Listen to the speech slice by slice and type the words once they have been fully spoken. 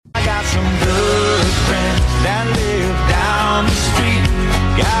some good friends that live down the street.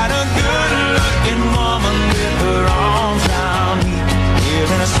 Got a good-looking woman with her arms round me.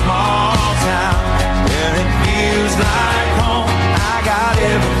 Live in a small town where it feels like home. I got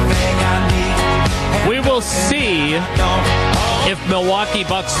everything I need. We will see if Milwaukee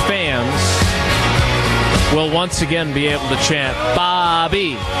Bucks fans will once again be able to chant,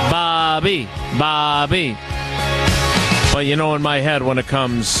 Bobby, Bobby, Bobby. But you know, in my head, when it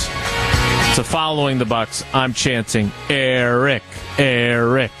comes to following the Bucks, I'm chanting, Eric,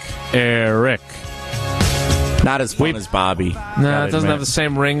 Eric, Eric. Not as fun as Bobby. No, it doesn't have the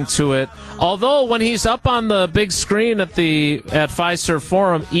same ring to it. Although, when he's up on the big screen at Fiserv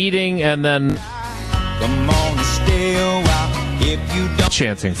Forum eating and then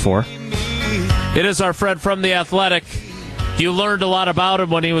chanting for. It is our friend from The Athletic. You learned a lot about him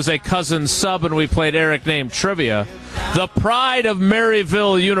when he was a cousin sub and we played Eric Name Trivia. The pride of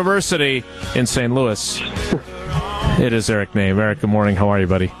Maryville University in St. Louis. It is Eric Name. Eric, good morning. How are you,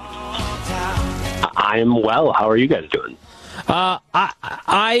 buddy? I am well. How are you guys doing? I'm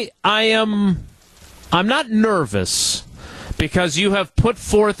not nervous because you have put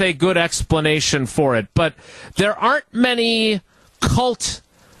forth a good explanation for it, but there aren't many cult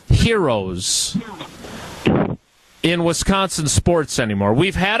heroes in Wisconsin sports anymore.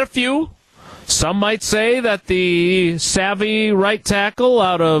 We've had a few. Some might say that the savvy right tackle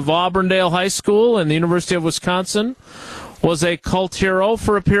out of Auburndale High School and the University of Wisconsin was a cult hero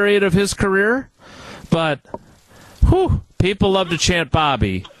for a period of his career. But people love to chant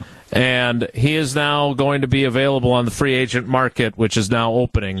Bobby, and he is now going to be available on the free agent market, which is now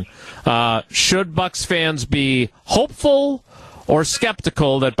opening. Should Bucks fans be hopeful or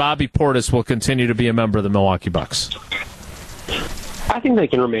skeptical that Bobby Portis will continue to be a member of the Milwaukee Bucks? I think they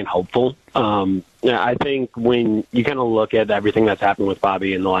can remain hopeful. I think when you kind of look at everything that's happened with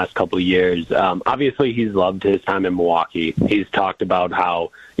Bobby in the last couple of years, obviously he's loved his time in Milwaukee. He's talked about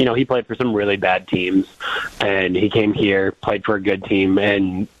how, he played for some really bad teams, and he came here, played for a good team,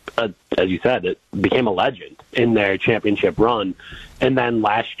 and as you said, it became a legend in their championship run. And then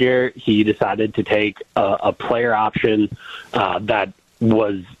last year, he decided to take a player option that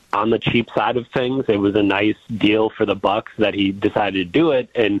was on the cheap side of things. It was a nice deal for the Bucks that he decided to do it.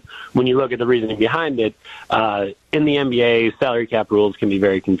 And when you look at the reasoning behind it, in the NBA, salary cap rules can be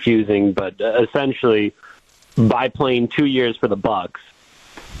very confusing. But essentially, by playing 2 years for the Bucks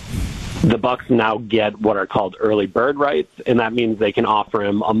now get what are called early bird rights, and that means they can offer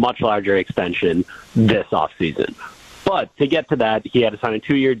him a much larger extension this offseason. But to get to that, he had to sign a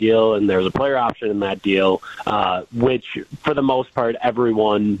 2-year deal, and there was a player option in that deal, which, for the most part,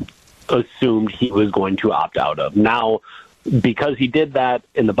 everyone assumed he was going to opt out of. Now, because he did that,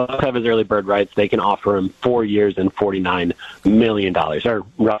 and the Bucks have his early bird rights, they can offer him 4 years and $49 million, or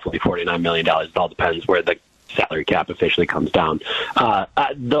roughly $49 million. It all depends where the salary cap officially comes down. To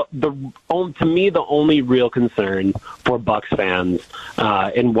me, the only real concern for Bucks fans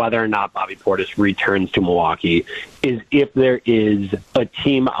in whether or not Bobby Portis returns to Milwaukee is if there is a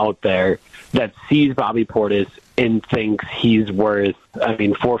team out there that sees Bobby Portis and thinks he's worth,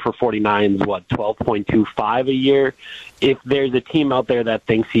 4 for 49 is what, 12.25 a year? If there's a team out there that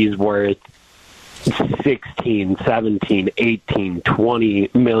thinks he's worth 16, 17, 18, 20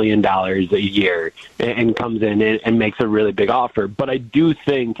 million dollars a year and comes in and makes a really big offer. But I do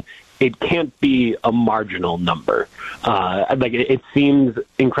think it can't be a marginal number. It seems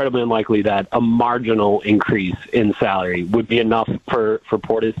incredibly unlikely that a marginal increase in salary would be enough for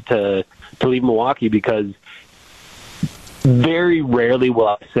Portis to leave Milwaukee, because very rarely will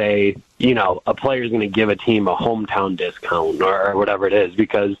I say, a player is going to give a team a hometown discount or whatever it is,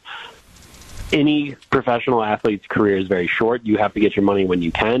 because any professional athlete's career is very short. You have to get your money when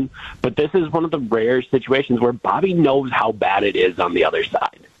you can. But this is one of the rare situations where Bobby knows how bad it is on the other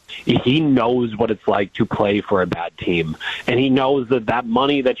side. He knows what it's like to play for a bad team. And he knows that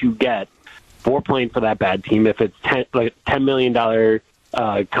money that you get for playing for that bad team, if it's $10 million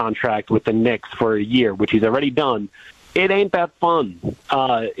contract with the Knicks for a year, which he's already done, it ain't that fun.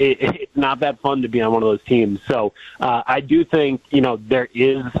 It's not that fun to be on one of those teams. So I do think, there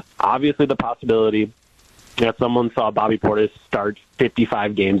is obviously the possibility that someone saw Bobby Portis start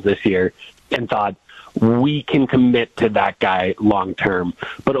 55 games this year and thought, we can commit to that guy long term.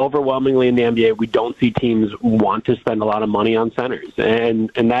 But overwhelmingly in the NBA, we don't see teams want to spend a lot of money on centers.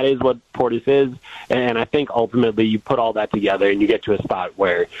 And that is what Portis is. And I think ultimately you put all that together and you get to a spot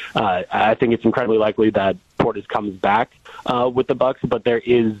where I think it's incredibly likely that Portis comes back with the Bucks, but there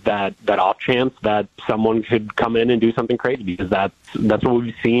is that off chance that someone could come in and do something crazy, because that's what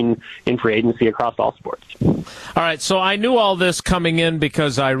we've seen in free agency across all sports. All right, so I knew all this coming in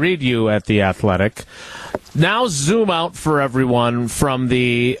because I read you at The Athletic. Now zoom out for everyone from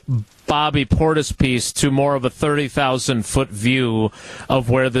the Bobby Portis piece to more of a 30,000-foot view of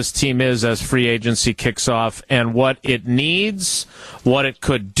where this team is as free agency kicks off and what it needs, what it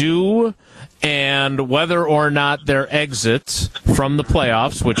could do, and whether or not their exit from the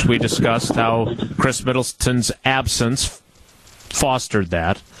playoffs, which we discussed how Chris Middleton's absence fostered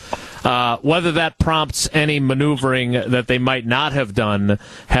that, whether that prompts any maneuvering that they might not have done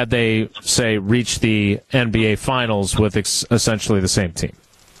had they, say, reached the NBA Finals with essentially the same team.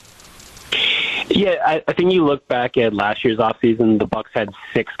 Yeah, I think you look back at last year's offseason, the Bucks had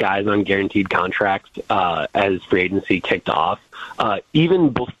 6 guys on guaranteed contracts as free agency kicked off. Even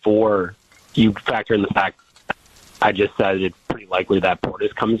before you factor in the fact I just said it's pretty likely that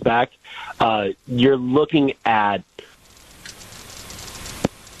Portis comes back, you're looking at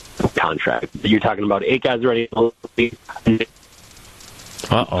contract. You're talking about 8 guys already in the league.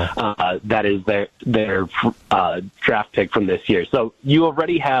 That is their draft pick from this year. So you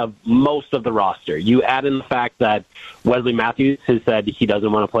already have most of the roster. You add in the fact that Wesley Matthews has said he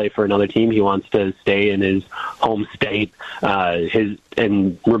doesn't want to play for another team. He wants to stay in his home state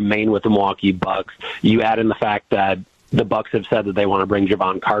and remain with the Milwaukee Bucks. You add in the fact that the Bucks have said that they want to bring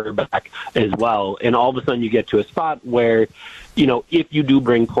Javon Carter back as well. And all of a sudden you get to a spot where, if you do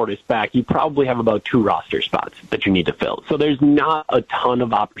bring Portis back, you probably have about 2 roster spots that you need to fill. So there's not a ton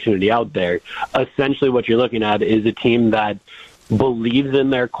of opportunity out there. Essentially what you're looking at is a team that believes in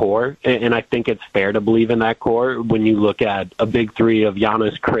their core, and I think it's fair to believe in that core. When you look at a big 3 of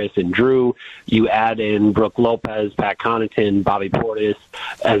Giannis, Chris, and Drew, you add in Brook Lopez, Pat Connaughton, Bobby Portis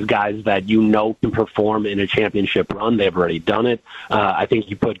as guys that can perform in a championship run. They've already done it. I think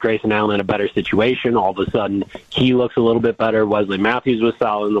you put Grayson Allen in a better situation. All of a sudden, he looks a little bit better. Wesley Matthews was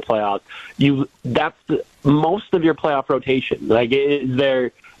solid in the playoffs. That's most of your playoff rotation. Like, is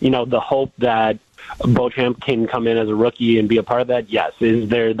there, the hope that Beauchamp can come in as a rookie and be a part of that? Yes. Is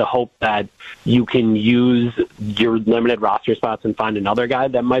there the hope that you can use your limited roster spots and find another guy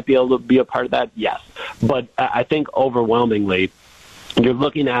that might be able to be a part of that? Yes. But I think overwhelmingly, you're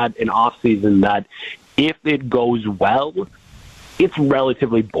looking at an offseason that, if it goes well, it's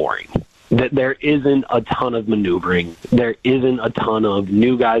relatively boring. That there isn't a ton of maneuvering. There isn't a ton of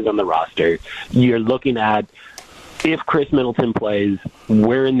new guys on the roster. You're looking at, if Chris Middleton plays,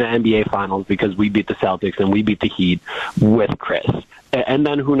 we're in the NBA Finals because we beat the Celtics and we beat the Heat with Chris. And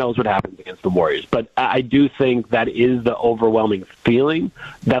then who knows what happens against the Warriors. But I do think that is the overwhelming feeling.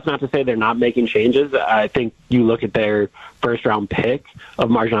 That's not to say they're not making changes. I think you look at their first-round pick of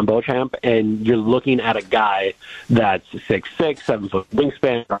Marjon Beauchamp, and you're looking at a guy that's 6'6", 7-foot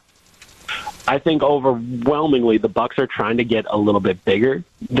wingspan. I think overwhelmingly the Bucks are trying to get a little bit bigger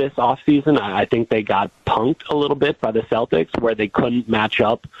this offseason. I think they got punked a little bit by the Celtics, where they couldn't match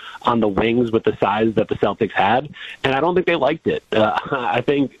up on the wings with the size that the Celtics had, and I don't think they liked it. I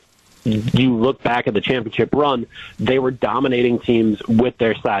think you look back at the championship run, they were dominating teams with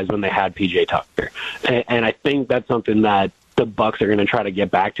their size when they had PJ Tucker, and I think that's something that the Bucks are going to try to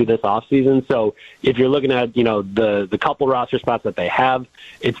get back to this offseason. So if you're looking at, the couple roster spots that they have,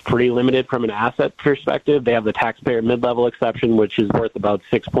 it's pretty limited from an asset perspective. They have the taxpayer mid-level exception, which is worth about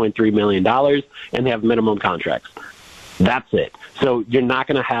 $6.3 million, and they have minimum contracts. That's it. So you're not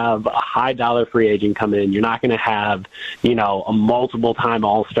going to have a high-dollar free agent come in. You're not going to have, a multiple-time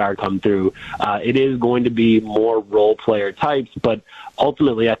all-star come through. It is going to be more role-player types, but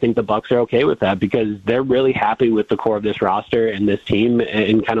ultimately I think the Bucks are okay with that because they're really happy with the core of this roster and this team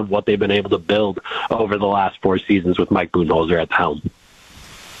and kind of what they've been able to build over the last 4 seasons with Mike Budenholzer at the helm.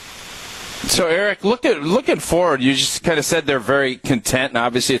 So, Eric, looking forward, you just kind of said they're very content, and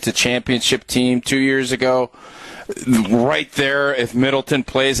obviously it's a championship team 2 years ago. Right there, if Middleton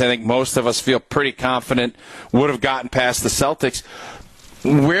plays, I think most of us feel pretty confident would have gotten past the Celtics.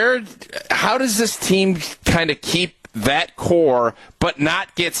 How does this team kind of keep that core but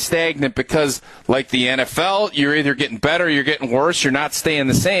not get stagnant? Because like the NFL, you're either getting better, you're getting worse, you're not staying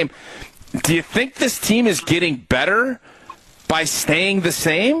the same. Do you think this team is getting better by staying the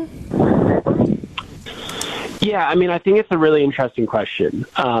same? Yeah, I think it's a really interesting question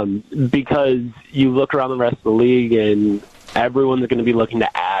because you look around the rest of the league and everyone's going to be looking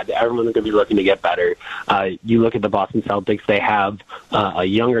to add. Everyone's going to be looking to get better. You look at the Boston Celtics; they have a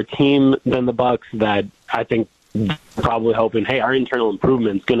younger team than the Bucks that I think probably hoping, hey, our internal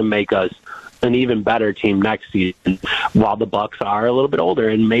improvement is going to make us an even better team next season, while the Bucks are a little bit older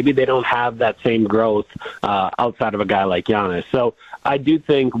and maybe they don't have that same growth outside of a guy like Giannis. So I do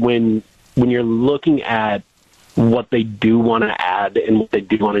think when you're looking at what they do want to add and what they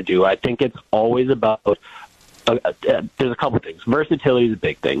do want to do, I think it's always about there's a couple of things. Versatility is a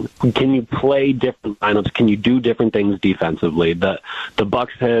big thing. Can you play different lineups? Can you do different things defensively? The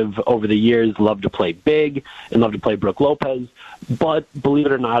Bucks have, over the years, loved to play big and love to play Brook Lopez, but believe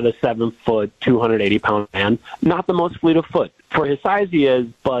it or not, a 7-foot, 280-pound man, not the most fleet of foot. For his size, he is,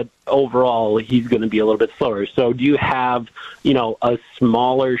 but overall, he's going to be a little bit slower. So do you have, a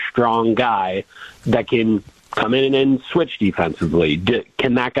smaller, strong guy that can come in and switch defensively?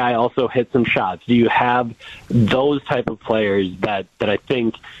 Can that guy also hit some shots? Do you have those type of players that I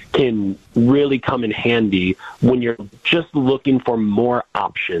think can really come in handy when you're just looking for more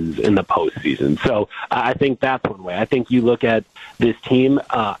options in the postseason? So I think that's one way. I think you look at this team,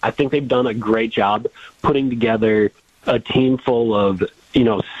 I think they've done a great job putting together a team full of,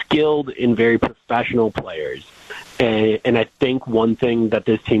 skilled and very professional players. And I think one thing that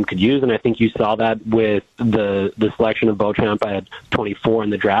this team could use, and I think you saw that with the selection of Beauchamp at 24 in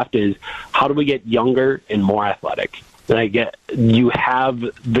the draft, is how do we get younger and more athletic? You have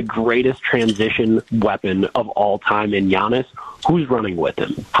the greatest transition weapon of all time in Giannis. Who's running with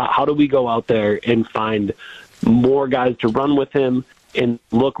him? How do we go out there and find more guys to run with him and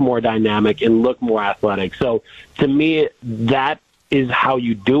look more dynamic and look more athletic? So to me, that is how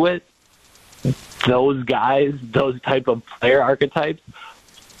you do it. Those guys, those type of player archetypes,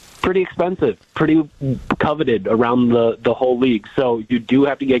 pretty expensive, pretty coveted around the whole league. So you do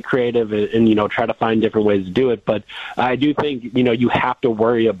have to get creative and try to find different ways to do it. But I do think, you have to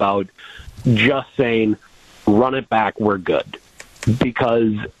worry about just saying, run it back, we're good.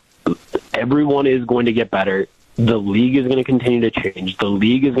 Because everyone is going to get better. The league is going to continue to change. The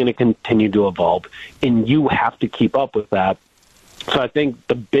league is going to continue to evolve. And you have to keep up with that. So I think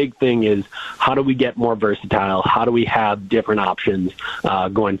the big thing is, how do we get more versatile? How do we have different options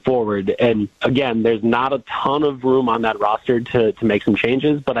going forward? And again, there's not a ton of room on that roster to make some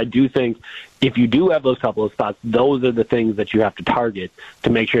changes, but I do think if you do have those couple of spots, those are the things that you have to target to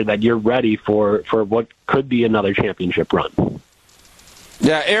make sure that you're ready for what could be another championship run.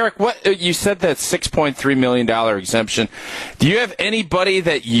 Yeah, Eric, what you said that $6.3 million exemption. Do you have anybody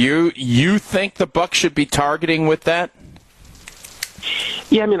that you think the Bucks should be targeting with that?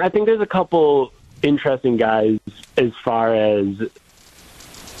 Yeah, I think there's a couple interesting guys as far as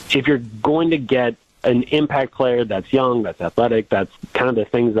if you're going to get an impact player that's young, that's athletic, that's kind of the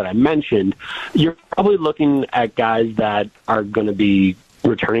things that I mentioned, you're probably looking at guys that are going to be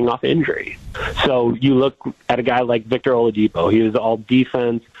returning off injury. So you look at a guy like Victor Oladipo. He was all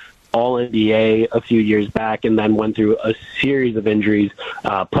defense, all NBA a few years back, and then went through a series of injuries,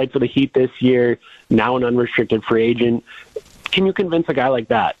 played for the Heat this year, now an unrestricted free agent. Can you convince a guy like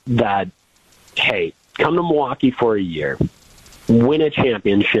that, hey, come to Milwaukee for a year, win a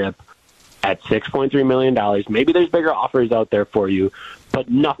championship at $6.3 million? Maybe there's bigger offers out there for you, but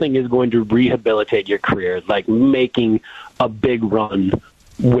nothing is going to rehabilitate your career like making a big run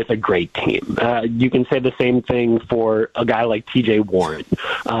with a great team. You can say the same thing for a guy like TJ Warren.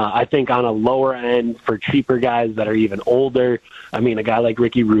 I think on a lower end for cheaper guys that are even older, a guy like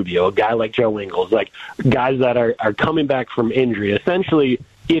Ricky Rubio, a guy like Joe Ingles, like guys that are coming back from injury. Essentially,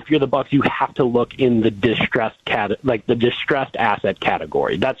 if you're the Bucks, you have to look in the distressed asset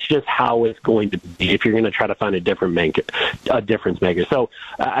category. That's just how it's going to be if you're going to try to find a difference maker. So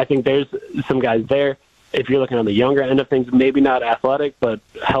I think there's some guys there. If you're looking on the younger end of things, maybe not athletic, but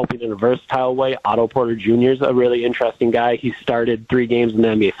helping in a versatile way, Otto Porter Jr. is a really interesting guy. He started 3 games in the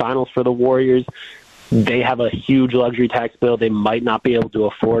NBA Finals for the Warriors. They have a huge luxury tax bill. They might not be able to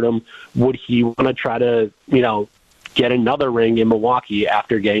afford him. Would he want to try to, get another ring in Milwaukee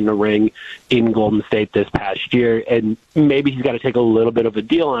after getting a ring in Golden State this past year? And maybe he's got to take a little bit of a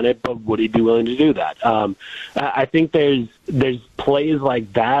deal on it, but would he be willing to do that? I think there's plays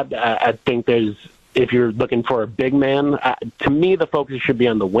like that. I think if you're looking for a big man, to me, the focus should be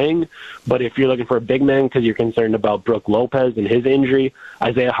on the wing. But if you're looking for a big man because you're concerned about Brook Lopez and his injury,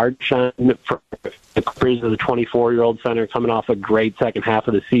 Isaiah Hartenstein for the Clippers is a 24-year-old center coming off a great second half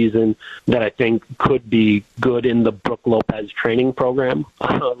of the season that I think could be good in the Brook Lopez training program.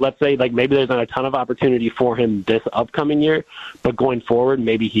 Let's say maybe there's not a ton of opportunity for him this upcoming year, but going forward,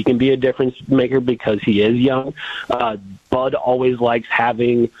 maybe he can be a difference maker because he is young. Bud always likes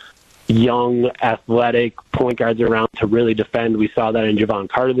having young, athletic point guards around to really defend. We saw that in Javon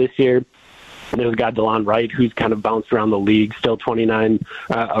Carter this year. And there's a guy, DeLon Wright, who's kind of bounced around the league, still 29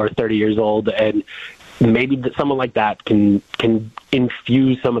 or 30 years old. And maybe someone like that can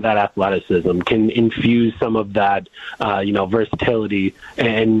infuse some of that athleticism, can infuse some of that versatility,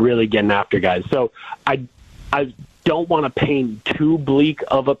 and really getting after guys. So I don't want to paint too bleak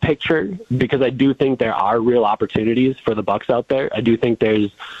of a picture, because I do think there are real opportunities for the Bucks out there. I do think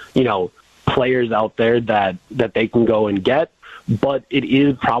there's players out there that they can go and get, but it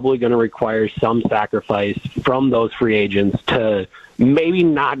is probably going to require some sacrifice from those free agents to maybe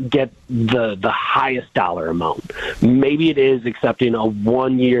not get the highest dollar amount. Maybe it is accepting a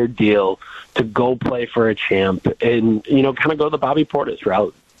 1-year deal to go play for a champ and, kind of go the Bobby Portis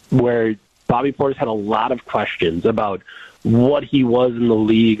route, where Bobby Portis had a lot of questions about what he was in the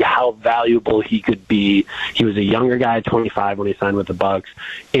league, how valuable he could be. He was a younger guy at 25 when he signed with the Bucks,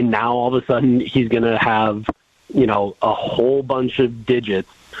 and now all of a sudden he's going to have, a whole bunch of digits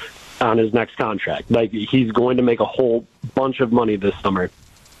on his next contract. Like, he's going to make a whole bunch of money this summer.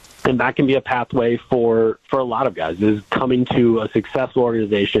 And that can be a pathway for a lot of guys, is coming to a successful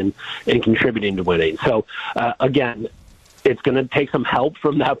organization and contributing to winning. So, again, it's going to take some help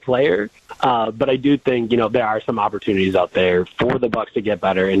from that player, but I do think there are some opportunities out there for the Bucks to get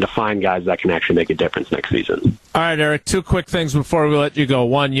better and to find guys that can actually make a difference next season. All right, Eric, 2 quick things before we let you go.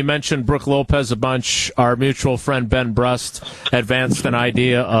 One, you mentioned Brook Lopez a bunch. Our mutual friend Ben Brust advanced an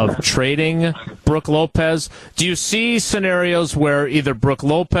idea of trading Brook Lopez. Do you see scenarios where either Brook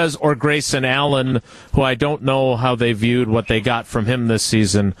Lopez or Grayson Allen, who I don't know how they viewed what they got from him this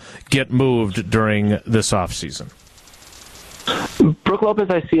season, get moved during this offseason? Brook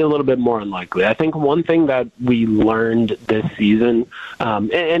Lopez, I see a little bit more unlikely. I think one thing that we learned this season,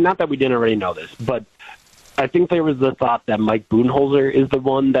 and not that we didn't already know this, but I think there was the thought that Mike Budenholzer is the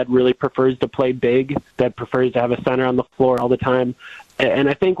one that really prefers to play big, that prefers to have a center on the floor all the time. And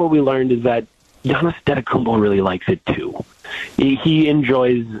I think what we learned is that Giannis Antetokounmpo really likes it too. He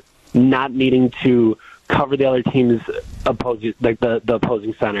enjoys not needing to cover the other team's opposing, like the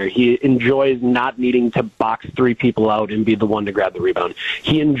opposing center. He enjoys not needing to box 3 people out and be the one to grab the rebound.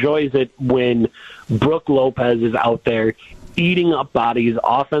 He enjoys it when Brook Lopez is out there eating up bodies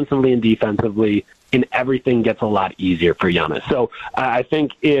offensively and defensively, and everything gets a lot easier for Giannis. So I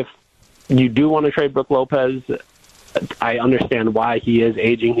think if you do want to trade Brook Lopez, I understand why he is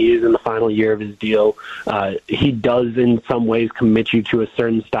aging. He is in the final year of his deal. He does, in some ways, commit you to a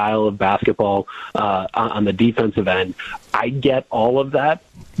certain style of basketball on the defensive end. I get all of that,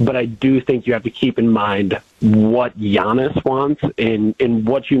 but I do think you have to keep in mind what Giannis wants and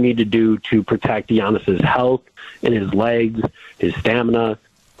what you need to do to protect Giannis's health and his legs, his stamina,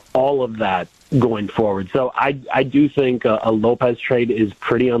 all of that going forward. So I do think a Lopez trade is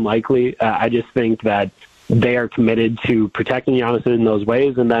pretty unlikely. I just think that they are committed to protecting Giannis in those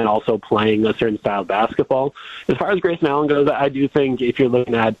ways and then also playing a certain style of basketball. As far as Grayson Allen goes, I do think if you're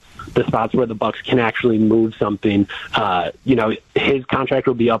looking at the spots where the Bucks can actually move something, his contract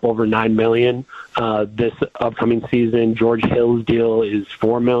will be up over $9 million this upcoming season. George Hill's deal is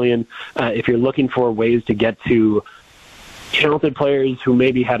 $4 million. If you're looking for ways to get to talented players who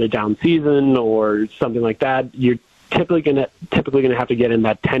maybe had a down season or something like that, you're typically going to have to get in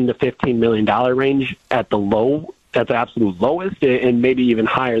that $10 to $15 million range at the absolute lowest, and maybe even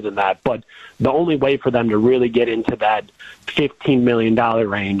higher than that. But the only way for them to really get into that $15 million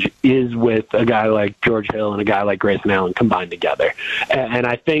range is with a guy like George Hill and a guy like Grayson Allen combined together. And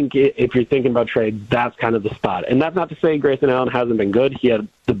I think if you're thinking about trade, that's kind of the spot. And that's not to say Grayson Allen hasn't been good. He had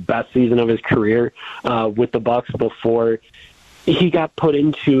the best season of his career with the Bucks before he got put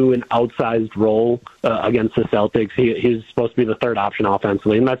into an outsized role against the Celtics. He's supposed to be the third option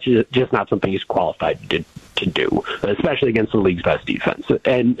offensively, and that's just not something he's qualified to do, especially against the league's best defense.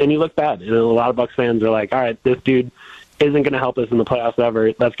 And he looked bad. And a lot of Bucks fans are like, all right, this dude isn't going to help us in the playoffs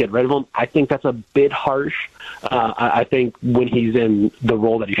ever. Let's get rid of him. I think that's a bit harsh. I think when he's in the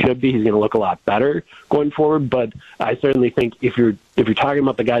role that he should be, he's going to look a lot better going forward. But I certainly think if you're talking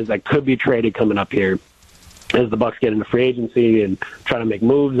about the guys that could be traded coming up here, as the Bucks get into free agency and try to make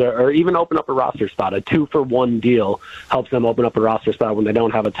moves or even open up a roster spot. A 2-for-1 deal helps them open up a roster spot when they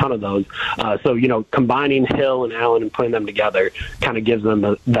don't have a ton of those. So, combining Hill and Allen and putting them together kind of gives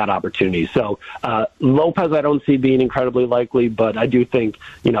them that opportunity. So Lopez I don't see being incredibly likely, but I do think,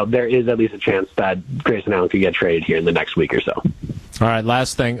 there is at least a chance that Grayson Allen could get traded here in the next week or so. All right,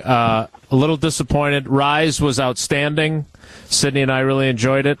 last thing. A little disappointed. Rise was outstanding. Sydney and I really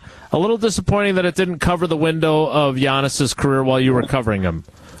enjoyed it. A little disappointing that it didn't cover the window of Giannis's career while you were covering him.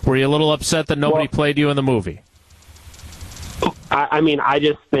 Were you a little upset that nobody played you in the movie? I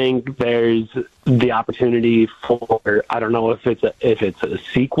just think there's the opportunity for, I don't know if it's a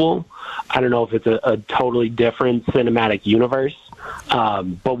sequel. I don't know if it's a totally different cinematic universe.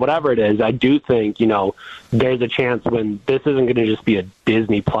 But whatever it is, I do think, there's a chance when this isn't going to just be a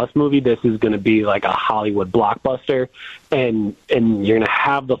Disney Plus movie, this is going to be like a Hollywood blockbuster, and you're going to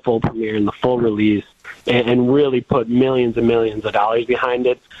have the full premiere and the full release and really put millions and millions of dollars behind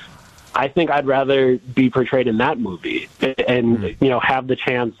it. I think I'd rather be portrayed in that movie and, have the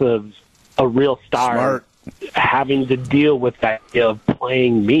chance of a real star having to deal with that idea of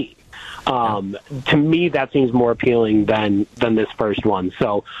playing me. To me, that seems more appealing than this first one.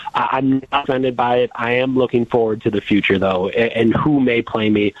 So I'm not offended by it. I am looking forward to the future, though, and who may play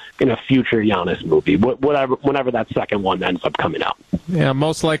me in a future Giannis movie, whenever that second one ends up coming out. Yeah,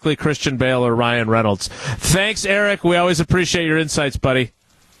 most likely Christian Bale or Ryan Reynolds. Thanks, Eric. We always appreciate your insights, buddy.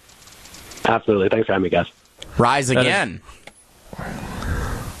 Absolutely. Thanks for having me, guys. Rise again.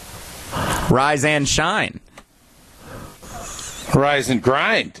 Rise and shine. Rise and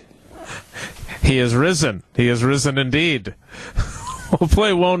grind. He has risen. He has risen indeed. We'll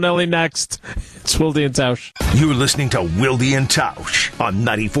play Won't Nelly next. It's Wilde Tausch. You're listening to Wilde Tausch on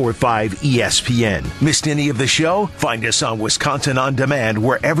 94.5 ESPN. Missed any of the show? Find us on Wisconsin On Demand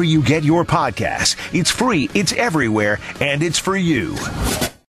wherever you get your podcasts. It's free, it's everywhere, and it's for you.